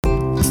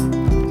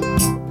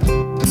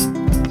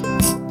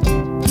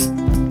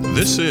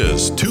This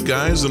is Two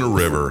Guys in a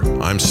River.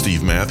 I'm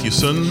Steve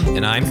Mathewson.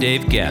 And I'm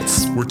Dave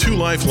Getz. We're two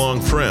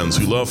lifelong friends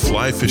who love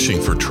fly fishing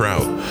for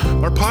trout.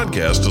 Our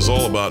podcast is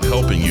all about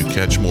helping you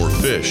catch more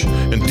fish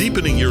and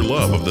deepening your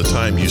love of the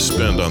time you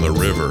spend on the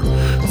river.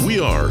 We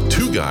are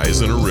Two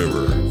Guys in a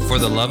River. For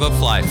the love of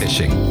fly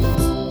fishing.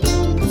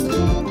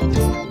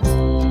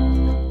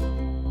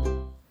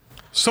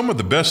 Some of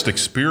the best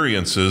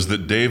experiences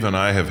that Dave and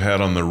I have had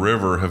on the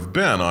river have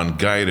been on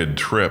guided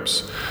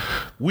trips.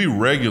 We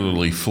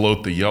regularly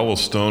float the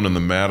Yellowstone and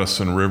the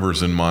Madison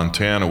rivers in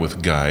Montana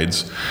with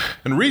guides,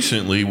 and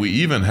recently we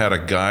even had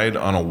a guide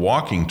on a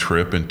walking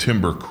trip in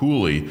Timber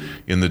Coulee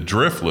in the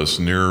Driftless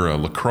near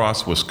La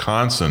Crosse,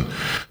 Wisconsin.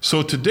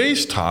 So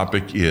today's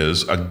topic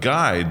is a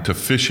guide to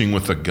fishing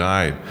with a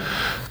guide.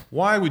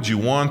 Why would you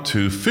want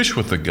to fish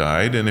with a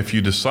guide? And if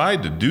you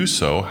decide to do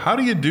so, how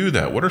do you do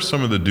that? What are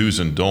some of the do's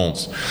and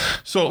don'ts?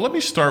 So let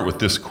me start with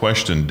this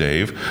question,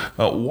 Dave.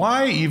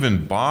 Why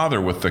even bother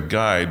with a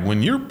guide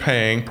when you're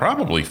paying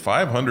probably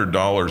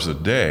 $500 a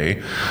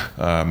day,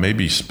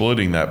 maybe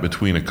splitting that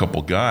between a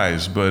couple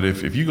guys, but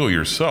if you go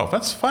yourself,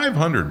 that's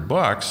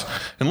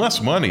 $500,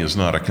 unless money is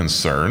not a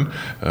concern.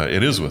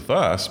 It is with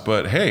us,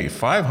 but hey,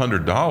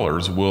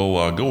 $500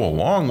 will go a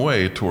long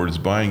way towards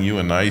buying you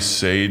a nice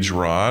sage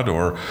rod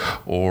or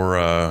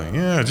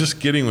just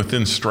getting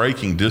within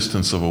striking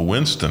distance of a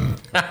Winston.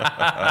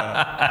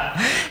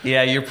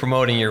 Yeah, you're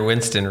promoting your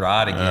Winston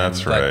rod again.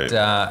 That's right. But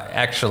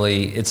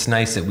actually, it's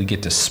nice that we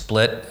get to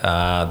split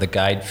the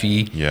guide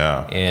fee.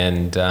 Yeah.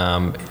 And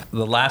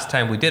the last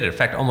time we did it, in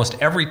fact, almost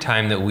every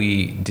time that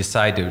we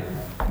decide to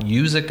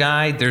use a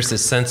guide, there's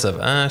this sense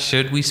of,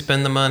 should we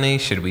spend the money?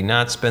 Should we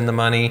not spend the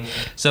money?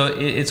 So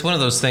it's one of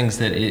those things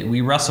that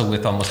we wrestle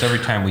with almost every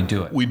time we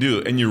do it. We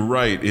do, and you're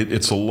right.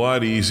 It's a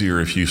lot easier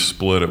if you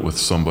split it with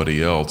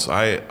somebody else.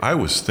 I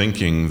was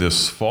thinking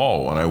this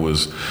fall when I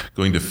was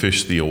going to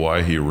fish the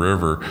Owyhee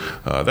River,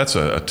 that's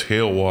a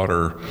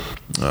tailwater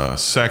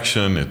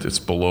section. It's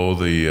below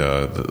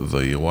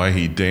the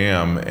Owyhee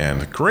Dam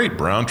and a great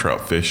brown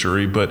trout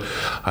fishery, but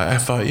I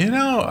thought,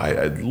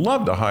 I'd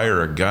love to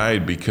hire a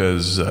guide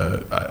because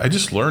I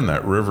just learned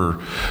that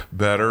river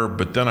better,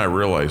 but then I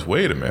realized,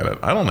 wait a minute,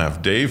 I don't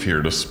have Dave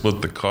here to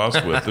split the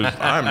cost with.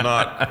 I'm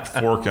not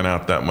forking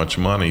out that much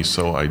money,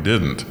 so I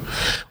didn't.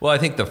 Well, I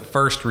think the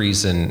first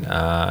reason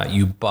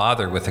you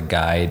bother with a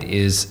guide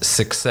is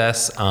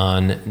success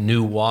on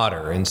new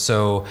water. And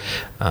so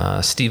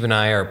Steve and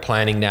I are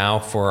planning now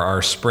for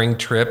our spring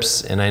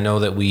trips, and I know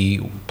that we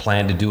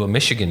plan to do a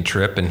Michigan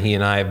trip, and he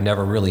and I have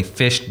never really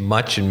fished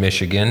much in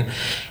Michigan.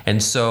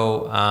 And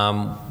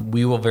so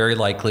we will very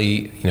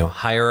likely,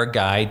 hire a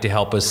guide to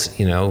help us,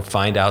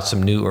 find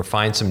some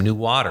new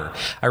water.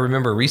 I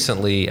remember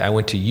recently I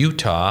went to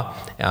Utah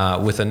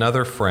with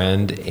another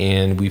friend,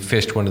 and we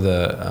fished one of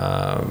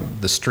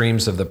the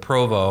streams of the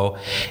Provo,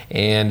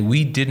 and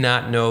we did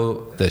not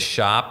know the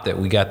shop that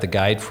we got the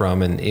guide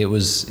from, and it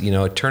was,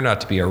 it turned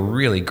out to be a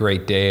really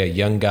great day. A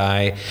young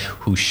guy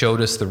who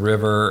showed us the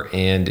river,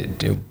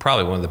 and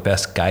probably one of the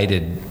best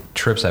guided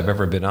trips I've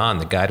ever been on.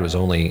 The guide was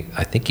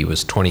I think he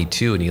was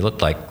 22, and he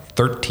looked like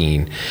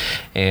 13,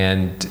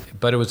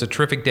 but it was a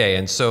terrific day.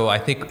 And so I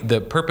think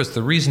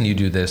the reason you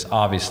do this,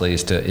 obviously,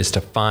 is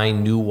to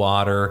find new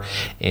water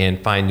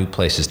and find new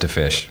places to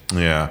fish.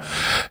 Yeah.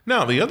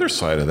 Now, the other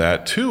side of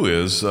that, too,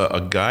 is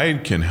a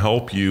guide can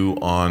help you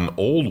on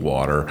old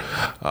water.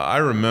 I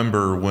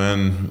remember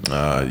when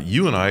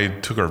you and I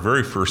took our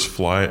very first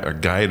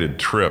guided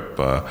trip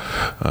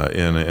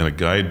in a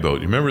guide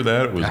boat. You remember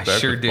that? It was back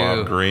sure with do.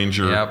 Bob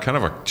Granger. Yep. Kind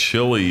of a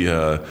chilly,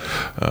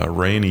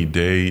 rainy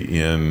day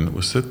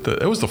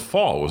it was the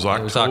fall. It was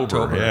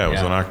October. Yeah, it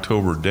was an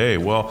October day.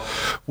 Well,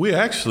 we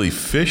actually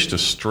fished a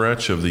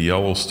stretch of the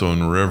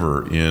Yellowstone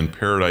River in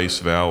Paradise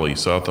Valley,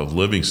 south of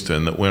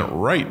Livingston, that went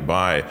right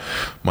by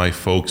my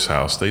folks'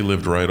 house. They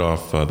lived right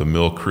off the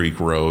Mill Creek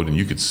Road, and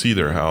you could see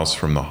their house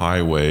from the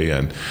highway.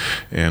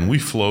 And we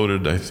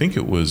floated, I think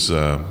it was,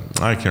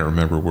 I can't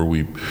remember where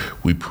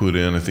we put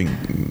in, I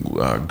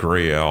think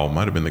Gray Owl,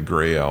 might have been the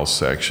Gray Owl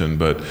section.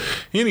 But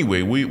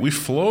anyway, we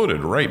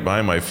floated right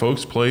by my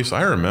folks' place.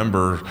 I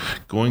remember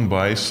going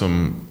by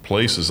some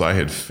places I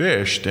had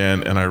fished,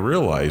 and I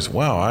realized,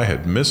 wow, I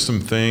had missed some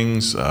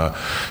things,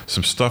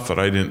 some stuff that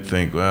I didn't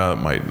think, well, it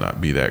might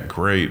not be that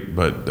great,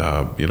 but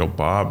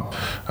Bob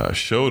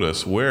showed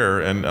us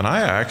where, and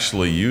I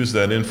actually used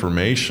that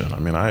information. I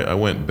mean, I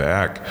went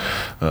back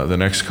the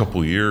next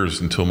couple years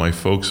until my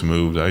folks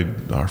moved.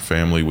 Our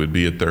family would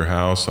be at their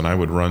house, and I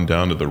would run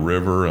down to the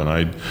river, and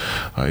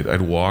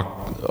I'd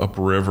walk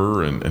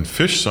upriver and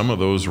fish some of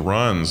those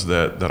runs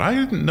that I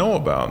didn't know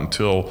about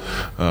until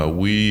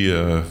we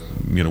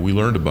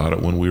learned about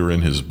it when we were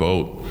in his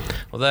boat.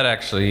 Well, that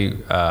actually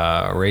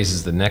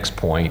raises the next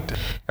point.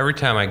 Every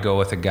time I go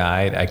with a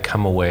guide, I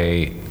come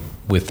away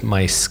with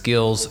my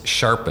skills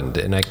sharpened,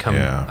 and I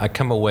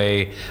come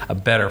away a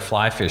better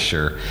fly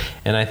fisher.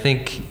 And I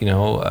think,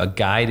 a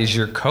guide is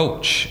your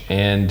coach.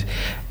 And,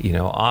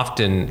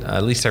 often,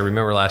 at least I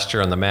remember last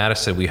year on the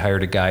Madison, we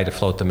hired a guy to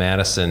float the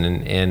Madison,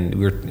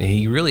 and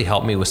he really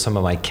helped me with some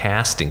of my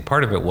casting.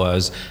 Part of it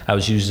was I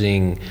was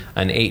using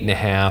an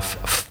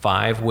 8.5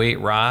 5-weight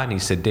rod, and he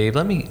said, Dave,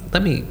 let me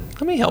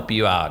help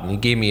you out. And he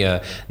gave me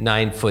a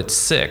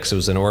 9'6". It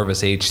was an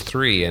Orvis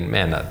H3, and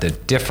man, the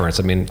difference.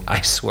 I mean,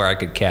 I swear I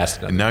could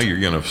cast it. And now you're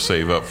going to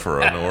save up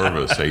for an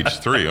Orvis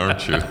H3,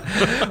 aren't you?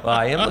 Well,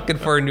 I am looking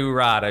for a new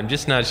rod. I'm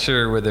just not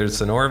sure whether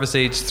it's an Orvis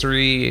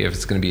H3, if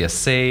it's going to be a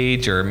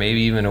Sage, or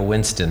maybe even a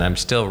Winston. I'm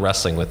still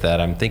wrestling with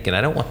that. I'm thinking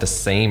I don't want the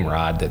same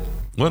rod that.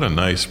 What a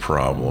nice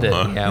problem,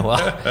 huh? Yeah, well,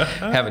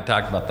 haven't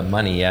talked about the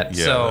money yet.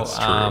 Yeah, so, that's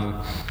true.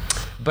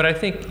 But I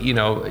think,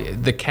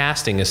 the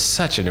casting is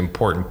such an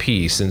important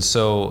piece. And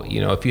so,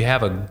 if you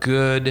have a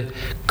good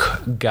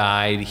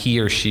guide, he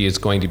or she is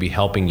going to be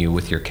helping you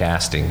with your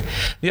casting.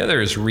 The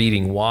other is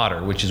reading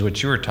water, which is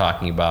what you were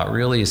talking about.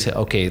 Really is,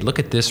 okay, look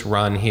at this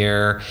run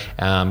here,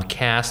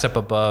 cast up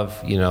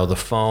above, the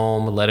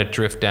foam, let it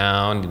drift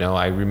down.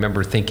 I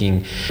remember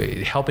thinking,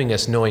 helping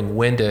us knowing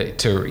when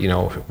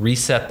to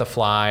reset the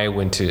fly,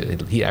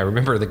 I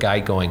remember the guy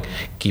going,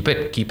 keep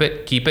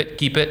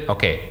it.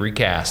 Okay,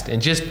 recast.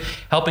 And just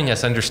helping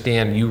us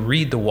understand, you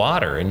read the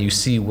water and you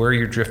see where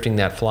you're drifting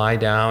that fly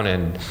down.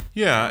 And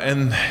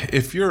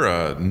if you're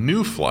a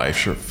new fly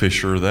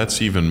fisher,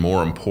 that's even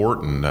more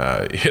important.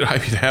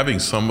 Having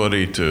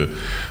somebody to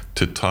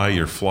tie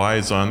your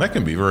flies on, that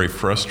can be very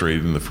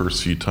frustrating the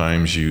first few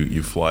times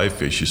you fly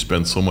fish. You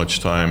spend so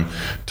much time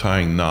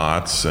tying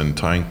knots and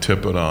tying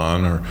tippet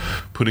on or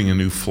putting a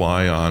new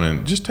fly on,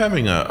 and just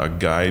having a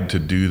guide to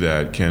do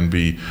that can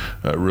be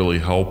really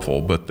helpful.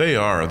 But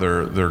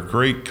they're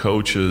great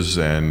coaches,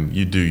 and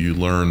you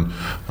learn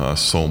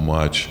so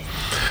much.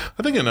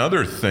 I think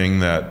another thing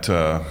that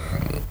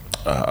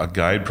a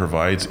guide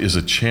provides is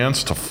a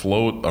chance to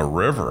float a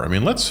river. I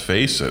mean, let's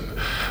face it,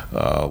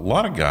 a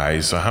lot of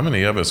guys, how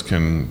many of us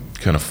can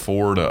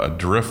afford a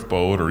drift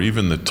boat, or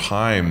even the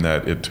time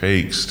that it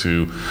takes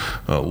to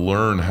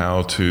learn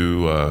how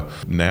to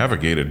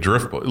navigate a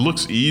drift boat? It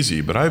looks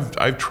easy, but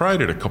I've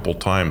tried it a couple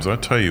times. I'll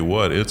tell you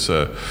what, it's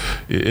a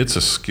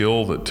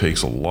skill that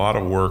takes a lot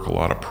of work, a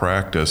lot of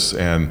practice.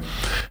 And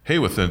hey,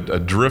 with a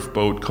drift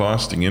boat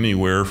costing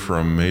anywhere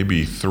from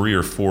maybe $3,000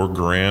 or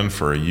 $4,000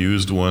 for a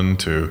used one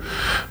to,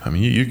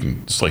 you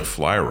can, it's like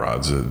fly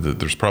rods.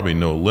 There's probably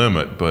no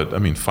limit, but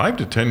 $5,000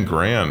 to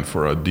 $10,000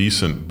 for a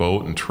decent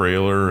boat and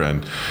trailer,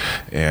 and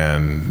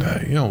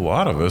a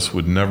lot of us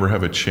would never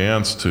have a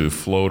chance to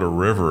float a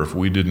river if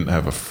we didn't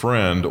have a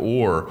friend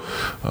or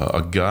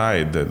a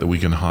guide that we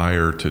can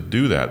hire to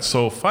do that.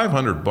 So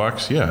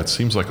 $500, yeah, it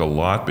seems like a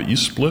lot, but you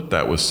split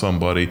that with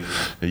somebody,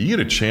 you get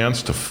a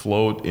chance to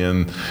float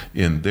in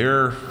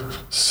their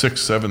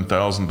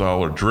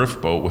 $6,000-$7,000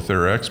 drift boat with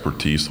their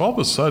expertise. All of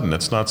a sudden,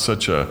 it's not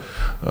such a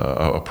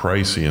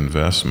pricey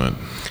investment.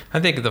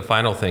 I think the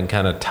final thing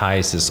kind of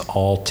ties this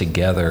all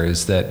together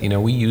is that,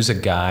 we use a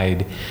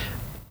guide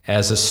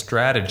as a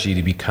strategy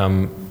to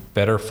become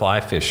better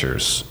fly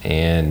fishers.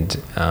 And,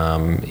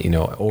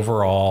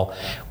 overall,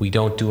 we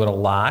don't do it a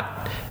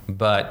lot,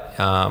 but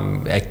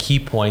at key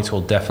points,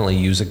 we'll definitely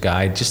use a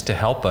guide just to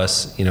help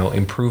us,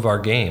 improve our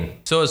game.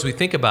 So as we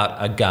think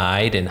about a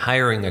guide and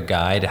hiring a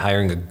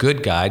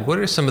good guide, what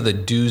are some of the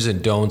do's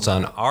and don'ts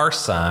on our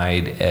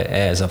side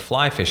as a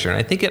fly fisher? And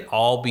I think it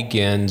all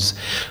begins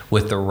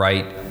with the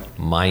right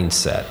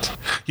mindset.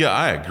 Yeah,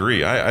 I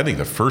agree. I think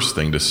the first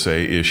thing to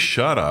say is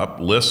shut up,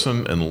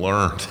 listen, and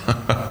learn.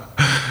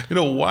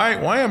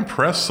 Why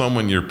impress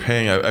someone you're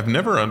paying? I've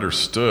never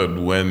understood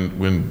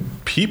when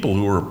people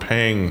who are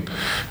paying,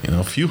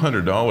 a few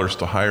 $100s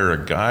to hire a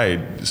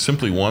guide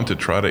simply want to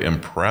try to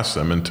impress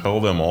them and tell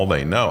them all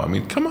they know.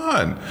 Come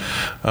on.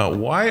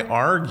 Why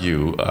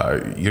argue?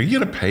 You're going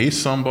to pay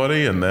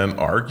somebody and then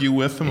argue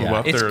with them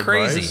about their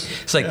advice? It's crazy.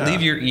 It's like,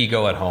 leave your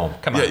ego at home.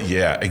 Come on.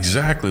 Yeah,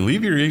 exactly.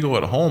 Leave your ego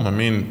at home.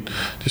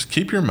 Just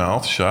keep your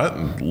mouth shut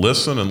and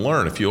listen and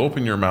learn. If you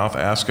open your mouth,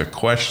 ask a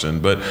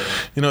question. But,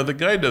 the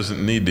guy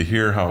doesn't need to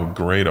hear how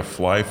great a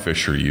fly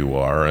fisher you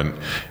are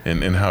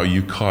and how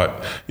you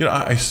caught.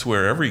 I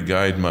swear every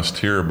guide must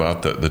hear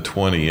about the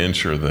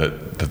 20-incher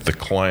that the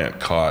client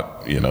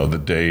caught,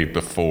 the day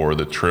before,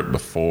 the trip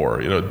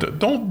before.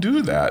 Don't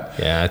do that.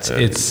 Yeah,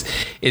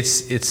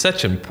 it's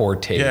such in poor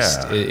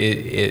taste.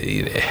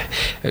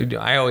 Yeah.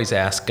 I always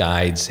ask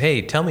guides,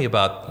 hey, tell me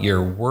about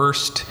your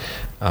worst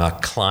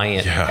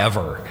client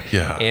ever.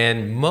 Yeah.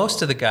 And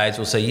most of the guys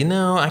will say,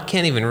 I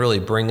can't even really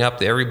bring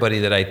up everybody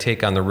that I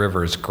take on the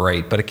river is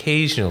great, but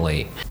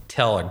occasionally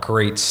tell a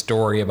great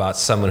story about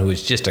someone who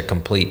is just a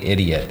complete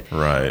idiot.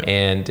 Right.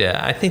 And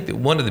I think that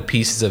one of the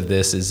pieces of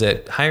this is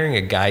that hiring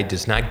a guide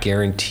does not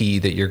guarantee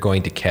that you're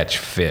going to catch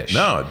fish.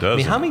 No, it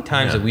doesn't. How many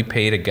times have we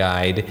paid a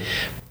guide?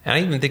 And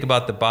I even think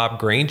about the Bob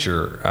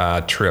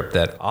Granger trip,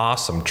 that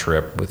awesome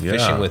trip with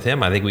fishing with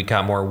him. I think we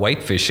caught more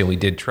whitefish than we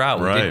did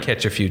trout. Right. We did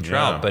catch a few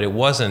trout, but it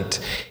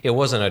wasn't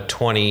a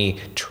 20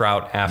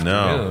 trout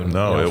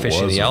afternoon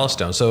fishing the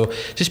Yellowstone. So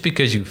just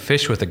because you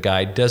fish with a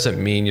guide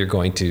doesn't mean you're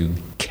going to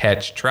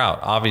catch trout.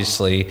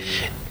 Obviously,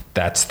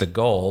 that's the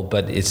goal,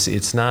 but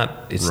it's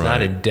not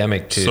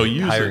endemic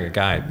to hiring a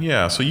guide.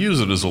 Yeah, so use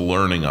it as a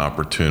learning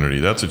opportunity.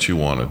 That's what you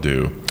want to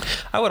do.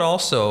 I would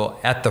also,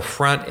 at the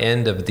front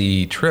end of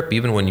the trip,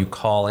 even when you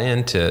call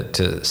in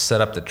to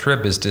set up the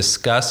trip, is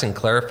discuss and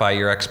clarify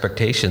your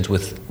expectations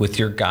with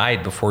your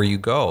guide before you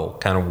go.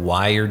 Kind of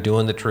why you're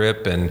doing the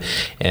trip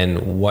and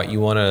what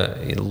you want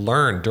to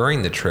learn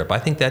during the trip. I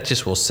think that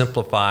just will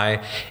simplify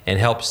and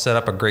help set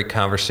up a great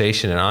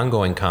conversation, an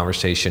ongoing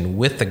conversation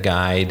with the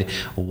guide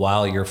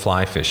while you're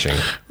fly fishing.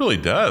 It really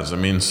does. I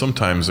mean,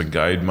 sometimes a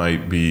guide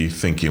might be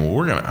thinking,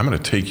 well, I'm going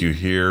to take you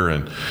here,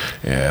 and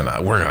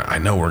I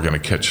know we're going to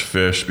catch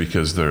fish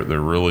because they're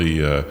really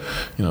they're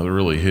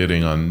really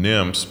hitting on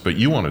nymphs, but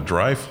you want to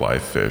dry fly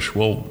fish.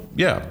 Well,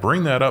 yeah,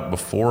 bring that up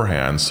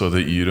beforehand so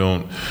that you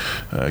don't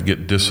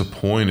get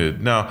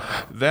disappointed. Now,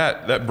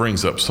 that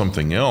brings up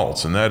something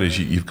else, and that is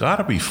you've got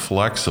to be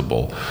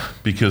flexible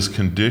because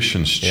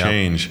conditions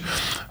change.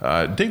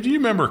 Dave, do you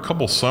remember a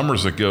couple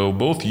summers ago,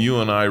 both you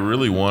and I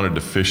really wanted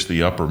to fish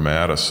the Upper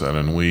Madison,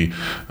 and we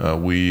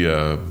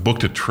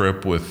booked a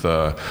trip with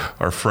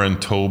our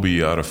friend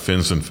Toby out of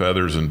Fins and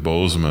Feathers in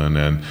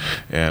Bozeman,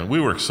 and we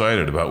were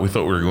excited about it. We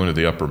thought we were going to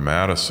the Upper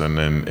Madison,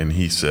 and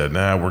he said,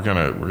 nah, we're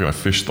gonna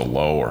fish the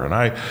lower. And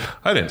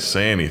I didn't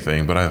say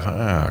anything, but I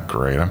thought,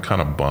 great, I'm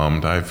kind of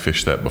bummed. I've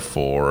fished that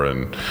before,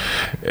 and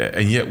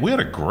yet we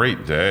had a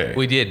great day.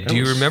 We did. Do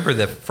you remember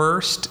the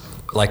first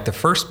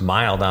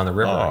mile down the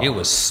river? It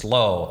was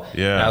slow.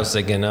 Yeah. And I was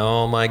thinking,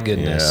 oh my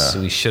goodness,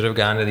 we should have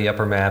gone to the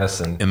Upper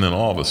Madison. And then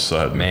all of a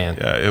sudden,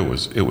 it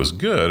was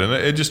good. And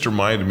it just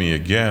reminded me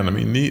again, I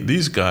mean,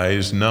 these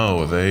guys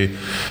know,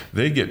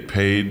 they get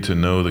paid to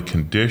know the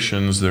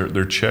conditions.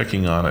 They're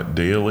checking on it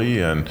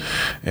daily, and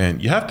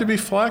you have to be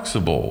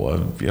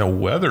flexible.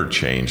 Weather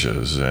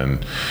changes,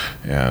 and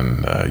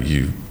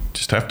you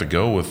just have to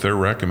go with their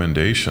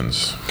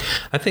recommendations.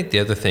 I think the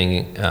other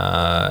thing,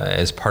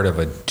 as part of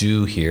a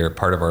do here,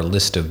 part of our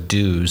list of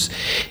do's,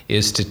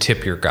 is to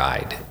tip your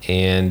guide.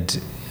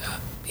 And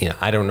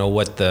I don't know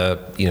what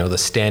the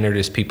standard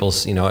is.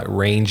 People's it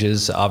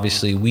ranges.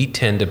 Obviously, we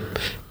tend to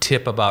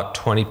tip about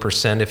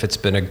 20% if it's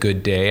been a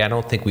good day. I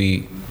don't think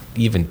we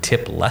even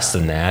tip less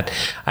than that.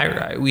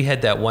 We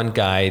had that one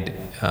guide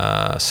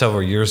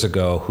several years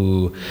ago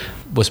who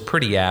was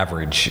pretty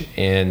average,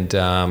 and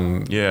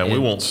we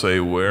won't say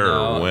where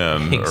or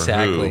when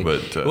exactly. or who,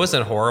 but it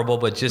wasn't horrible.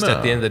 But just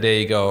at the end of the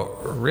day, you go,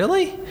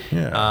 really?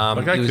 Yeah,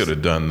 I could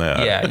have done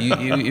that. Yeah,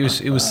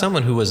 it was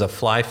someone who was a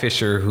fly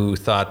fisher who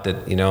thought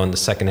that in the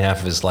second half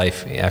of his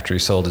life, after he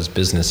sold his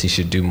business, he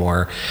should do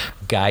more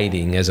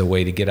guiding as a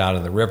way to get out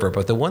of the river.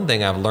 But the one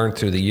thing I've learned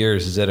through the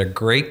years is that a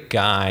great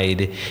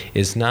guide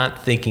is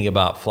not thinking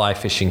about fly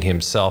fishing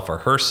himself or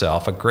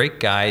herself. A great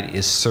guide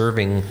is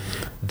serving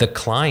the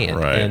client.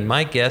 Right. And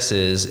my guess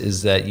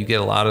is that you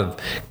get a lot of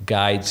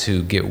guides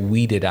who get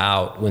weeded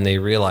out when they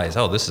realize,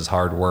 this is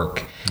hard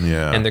work.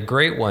 Yeah. And the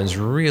great ones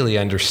really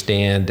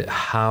understand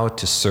how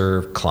to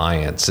serve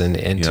clients, and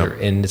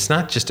it's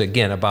not just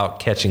again about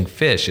catching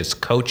fish. It's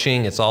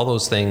coaching. It's all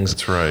those things.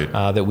 That's right.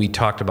 That we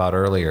talked about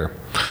earlier.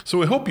 So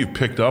we hope you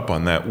picked up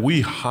on that.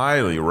 We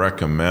highly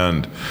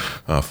recommend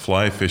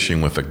fly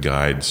fishing with a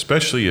guide,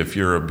 especially if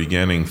you're a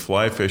beginning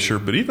fly fisher.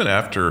 But even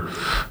after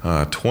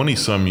 20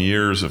 some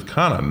years of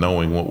kind of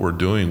knowing what we're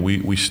doing,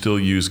 we still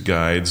use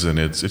guides, and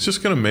it's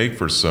just going to make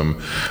for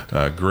some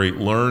great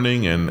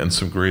learning and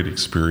some great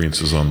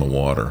experiences on the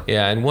water.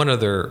 Yeah, and one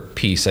other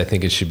piece, I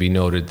think it should be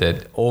noted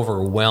that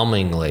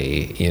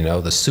overwhelmingly,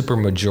 the super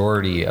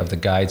majority of the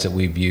guides that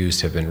we've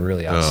used have been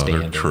really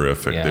outstanding. They're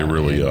terrific. Yeah, they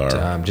really are.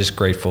 I'm just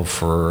grateful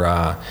for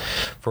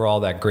all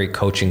that great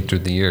coaching through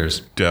the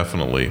years.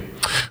 Definitely.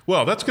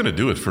 Well, that's going to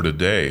do it for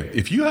today.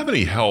 If you have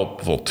any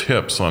helpful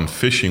tips on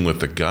fishing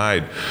with a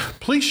guide,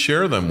 please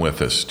share them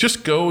with us.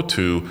 Just go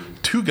to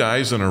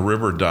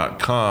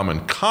twoguysinaRiver.com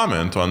and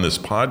comment on this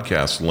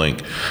podcast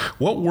link.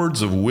 What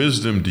words of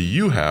wisdom do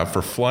you have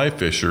for fly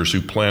fishers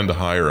who plan to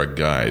hire a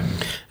guide?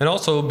 And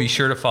also be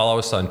sure to follow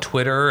us on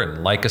Twitter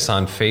and like us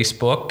on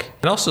Facebook.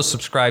 And also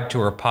subscribe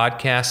to our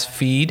podcast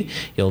feed.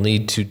 You'll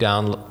need to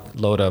download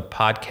a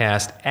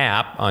podcast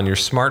app on your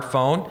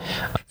smartphone.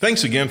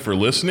 Thanks again for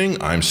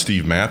listening. I'm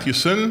Steve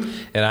Mathewson.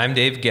 And I'm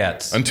Dave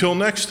Getz. Until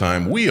next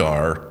time, we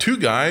are Two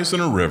Guys in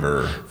a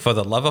River. For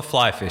the love of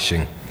fly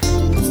fishing.